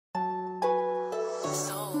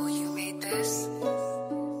So you made this.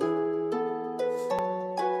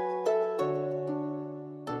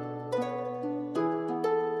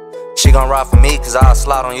 She gon' ride for me cause I'll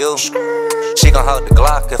slide on you. She gon' hold the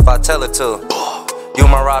Glock if I tell her to. You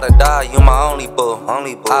my ride or die, you my only boo.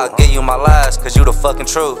 I'll give you my last cause you the fucking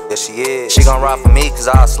truth. Yeah, she is. She gon' ride for me cause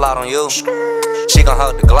I'll slide on you. She gon'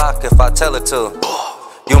 hold the Glock if I tell her to.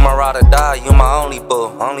 You my ride or die, you my only boo.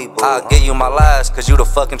 I'll give you my last cause you the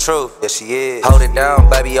fucking truth. Yeah, she is. Hold it down,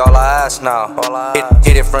 baby, all I ask now.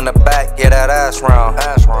 Hit it from the back, get that ass round.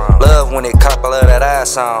 Love when it cock, I love that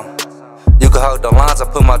ass sound. You can hold the lines, I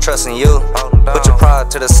put my trust in you. Put your pride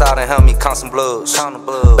to the side and help me count some blues.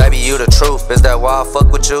 Baby, you the truth, is that why I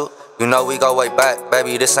fuck with you? You know we go way back,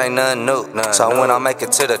 baby, this ain't nothing new. So when I make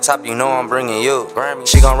it to the top, you know I'm bringing you.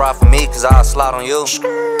 She gon' ride for me cause I'll slide on you.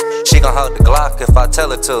 She gon' hold the Glock if I tell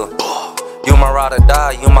her to. You my ride or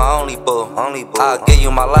die, you my only boo. I'll give you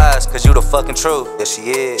my last cause you the fucking truth. Yeah, she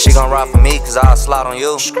is. She gon' ride for me cause I'll slide on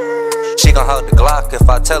you. She gon' hold the Glock if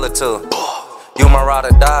I tell her to. You my ride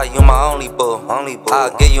or die, you my only boo.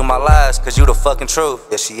 I'll give you my last cause you the fucking truth.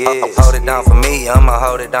 Yeah, she is. Hold it down for me, I'ma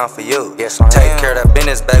hold it down for you. Take care of that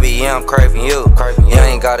business, baby, yeah, I'm craving you. You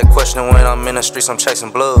ain't got a question when I'm in the streets, I'm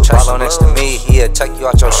chasing blues. Follow next to me, he'll take you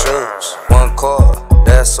out your shoes. One call,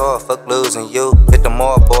 that's all, fuck losing you. Hit the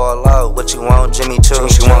mall, ball out, what you want, Jimmy Choo.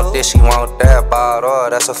 She want this, she want that, buy it all,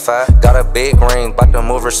 that's a fact. Got a big ring, bout to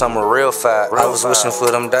move her something real fat. I was wishing for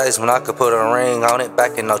them days when I could put a ring on it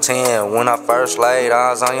back in 010. When I first laid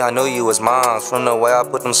eyes on you, I knew you was mine. From the way I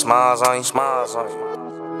put them smiles on you.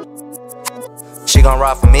 She gon'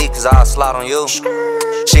 ride for me cause I'll slide on you. She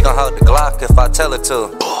gon' hold the Glock if I tell her to.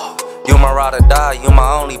 You my ride or die, you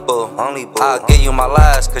my only boo. I'll give you my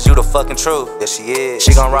last cause you the fucking truth. Yeah, she is.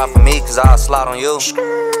 She gon' ride for me cause I'll slide on you.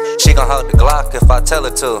 She gon' hold the Glock if I tell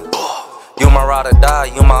her to. You my ride or die,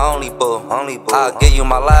 you my only boo. I'll give you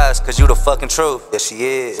my last cause you the fucking truth. Yeah, she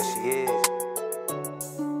is.